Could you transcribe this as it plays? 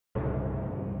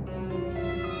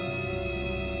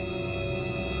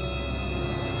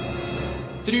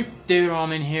Salut, David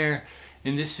Allman here.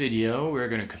 In this video, we're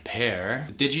going to compare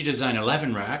the Digidesign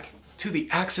 11 rack to the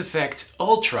Axe-Fx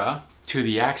Ultra to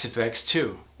the Axe-Fx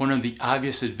 2. One of the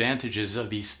obvious advantages of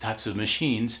these types of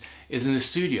machines is in the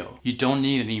studio. You don't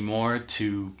need anymore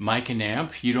to mic an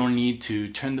amp. You don't need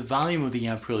to turn the volume of the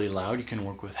amp really loud. You can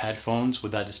work with headphones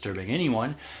without disturbing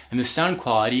anyone. And the sound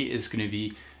quality is going to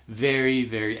be very,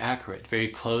 very accurate, very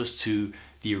close to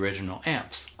the original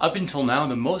amps. Up until now,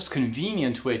 the most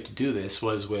convenient way to do this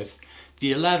was with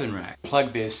the 11 rack.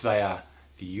 Plug this via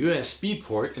the USB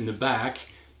port in the back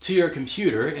to your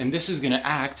computer, and this is going to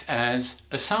act as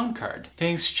a sound card.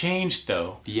 Things changed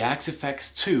though. The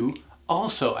Axe-Fx 2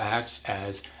 also acts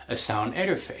as a sound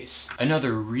interface.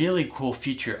 Another really cool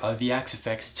feature of the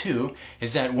Axe-Fx 2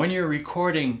 is that when you're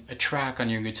recording a track on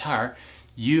your guitar,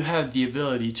 you have the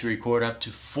ability to record up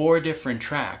to 4 different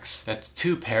tracks. That's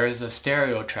 2 pairs of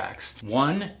stereo tracks.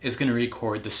 One is going to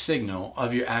record the signal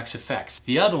of your Axe-Fx.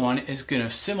 The other one is going to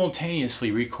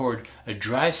simultaneously record a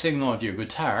dry signal of your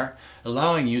guitar,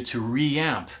 allowing you to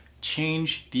reamp,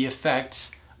 change the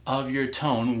effects of your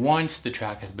tone once the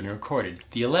track has been recorded.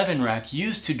 The 11 rack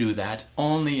used to do that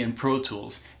only in Pro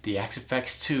Tools. The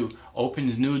Axe-Fx 2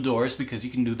 opens new doors because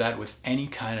you can do that with any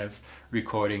kind of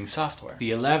recording software.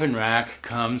 The 11 rack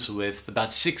comes with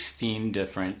about 16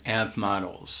 different amp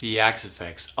models. The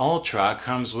Axe-Fx Ultra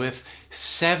comes with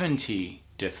 70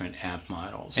 different amp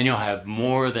models. And you'll have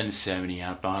more than 70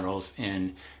 amp models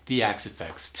in the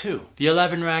Axe-Fx 2. The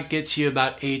 11 rack gets you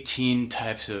about 18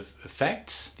 types of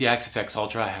effects. The Axe-Fx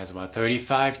Ultra has about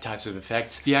 35 types of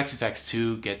effects. The Axe-Fx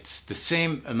 2 gets the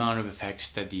same amount of effects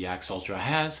that the Axe Ultra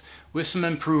has, with some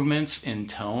improvements in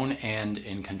tone and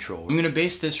in control. I'm going to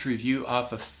base this review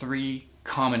off of 3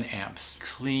 common amps.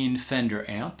 Clean Fender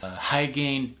amp, a high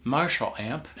gain Marshall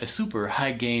amp, a super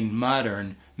high gain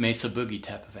modern Mesa Boogie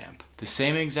type of amp. The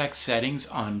same exact settings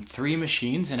on 3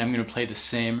 machines, and I'm going to play the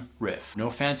same riff. No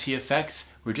fancy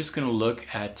effects, we're just going to look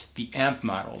at the amp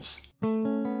models.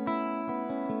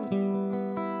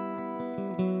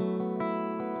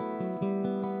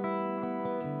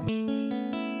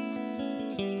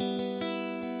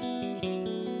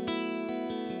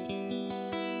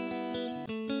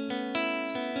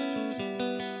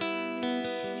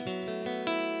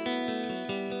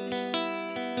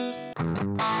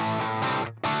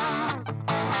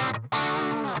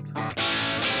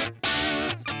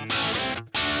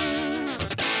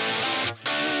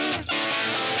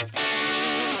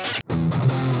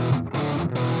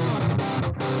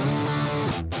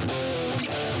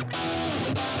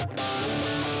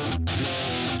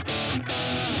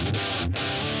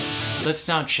 Let's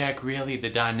now check really the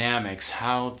dynamics,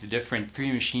 how the different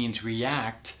 3 machines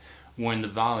react when the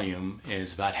volume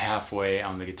is about halfway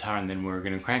on the guitar, and then we're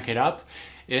going to crank it up.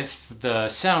 If the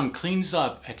sound cleans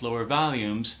up at lower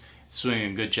volumes, it's doing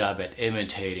a good job at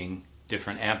imitating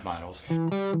different amp models.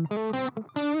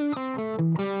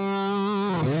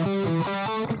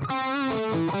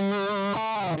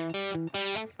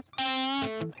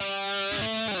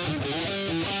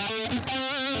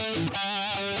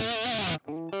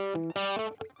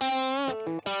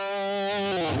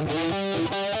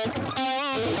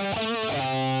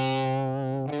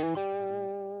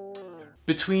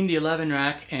 Between the 11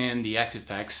 rack and the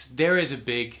Axe-Fx, there is a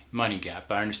big money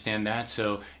gap. I understand that,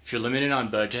 so if you're limited on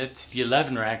budget, the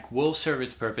 11 rack will serve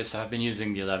its purpose. I've been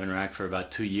using the 11 rack for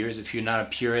about 2 years. If you're not a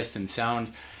purist in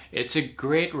sound, it's a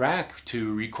great rack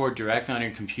to record directly on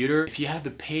your computer. If you have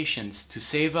the patience to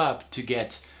save up to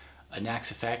get an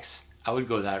Axe-Fx, I would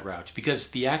go that route, because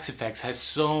the Axe-Fx has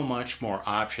so much more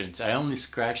options. I only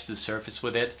scratched the surface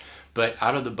with it, but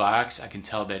out of the box, I can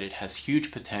tell that it has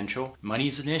huge potential.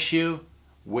 Money's an issue.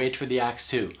 Wait for the Axe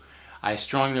 2. I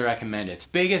strongly recommend it.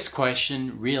 Biggest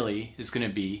question really is going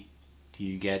to be, do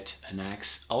you get an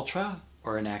Axe Ultra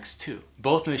or an Axe 2?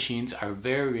 Both machines are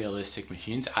very realistic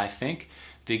machines, I think.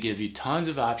 They give you tons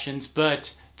of options,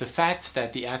 but the fact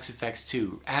that the Axe-Fx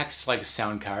 2 acts like a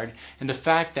sound card, and the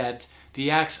fact that the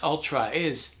Axe Ultra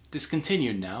is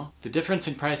discontinued now, the difference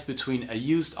in price between a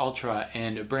used Ultra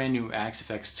and a brand new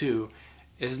Axe-Fx 2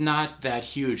 is not that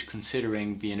huge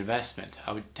considering the investment.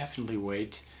 I would definitely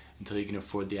wait until you can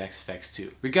afford the Axe-Fx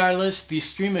 2. Regardless,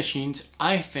 these 3 machines,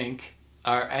 I think,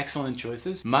 are excellent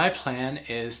choices. My plan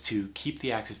is to keep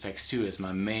the Axe-Fx 2 as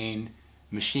my main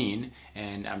machine,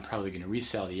 and I'm probably going to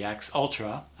resell the Axe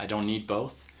Ultra. I don't need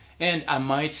both. And I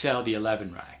might sell the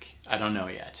 11 rack. I don't know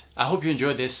yet. I hope you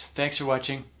enjoyed this. Thanks for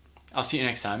watching. I'll see you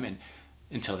next time, and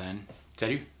until then,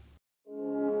 salut!